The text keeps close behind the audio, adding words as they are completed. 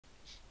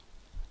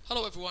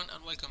Hello everyone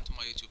and welcome to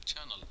my YouTube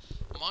channel.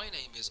 My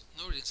name is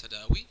Nuruddin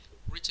Sadawi,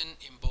 written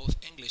in both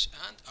English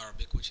and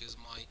Arabic, which is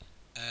my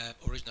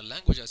original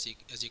language as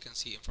you can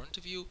see in front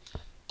of you.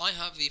 I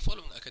have the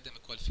following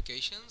academic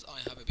qualifications.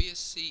 I have a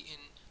BSc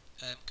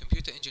in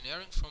Computer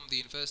Engineering from the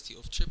University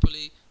of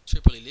Tripoli,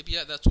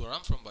 Libya. That's where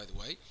I'm from, by the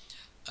way.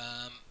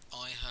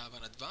 I have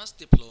an advanced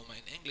diploma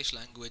in English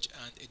language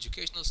and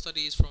educational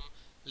studies from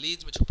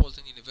Leeds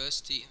Metropolitan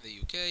University in the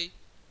UK.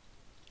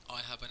 I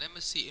have an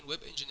MSc in web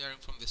engineering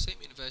from the same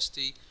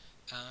university,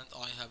 and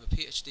I have a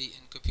PhD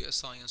in computer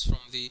science from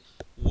the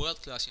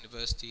world class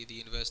university, the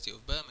University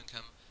of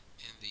Birmingham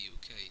in the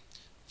UK.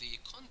 The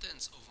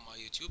contents of my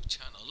YouTube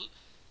channel: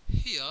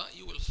 here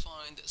you will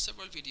find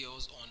several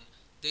videos on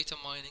data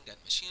mining and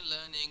machine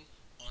learning,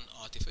 on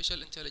artificial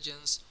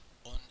intelligence,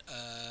 on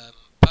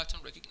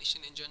pattern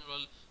recognition in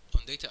general,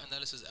 on data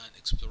analysis and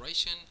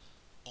exploration,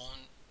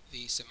 on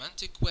the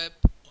semantic web,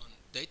 on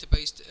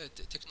database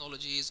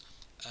technologies,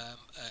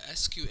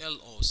 SQL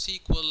or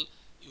SQL.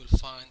 You will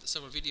find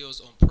several videos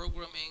on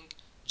programming,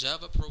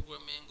 Java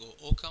programming or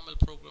OCaml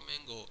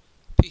programming or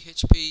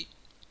PHP.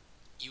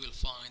 You will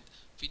find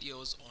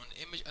videos on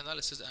image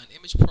analysis and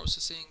image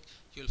processing.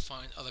 You'll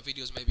find other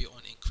videos maybe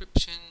on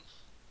encryption,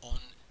 on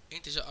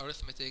integer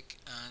arithmetic,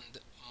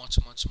 and much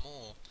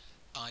more.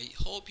 I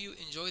hope you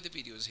enjoy the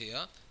videos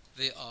here.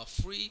 They are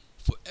free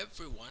for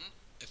everyone.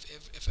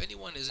 If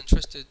anyone is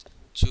interested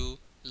to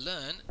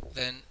learn,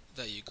 then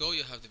there you go,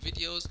 you have the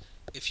videos.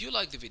 If you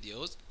like the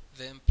videos,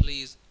 then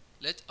please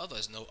let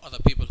others know, other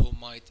people who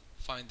might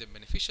find them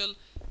beneficial.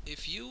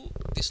 If you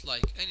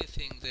dislike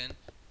anything, then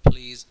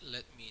please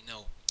let me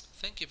know.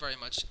 Thank you very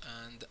much,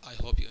 and I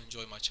hope you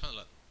enjoy my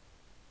channel.